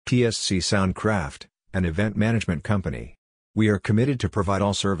TSC Soundcraft, an event management company. We are committed to provide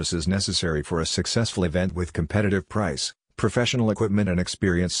all services necessary for a successful event with competitive price, professional equipment and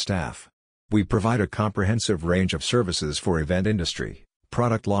experienced staff. We provide a comprehensive range of services for event industry,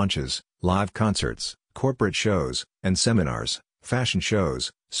 product launches, live concerts, corporate shows, and seminars, fashion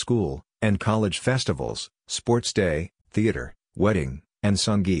shows, school and college festivals, sports day, theater, wedding, and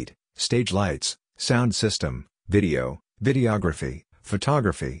sangeet, stage lights, sound system, video, videography,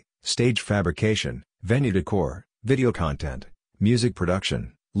 photography, stage fabrication, venue decor, video content, music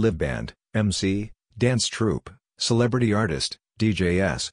production, live band, MC, dance troupe, celebrity artist, DJs,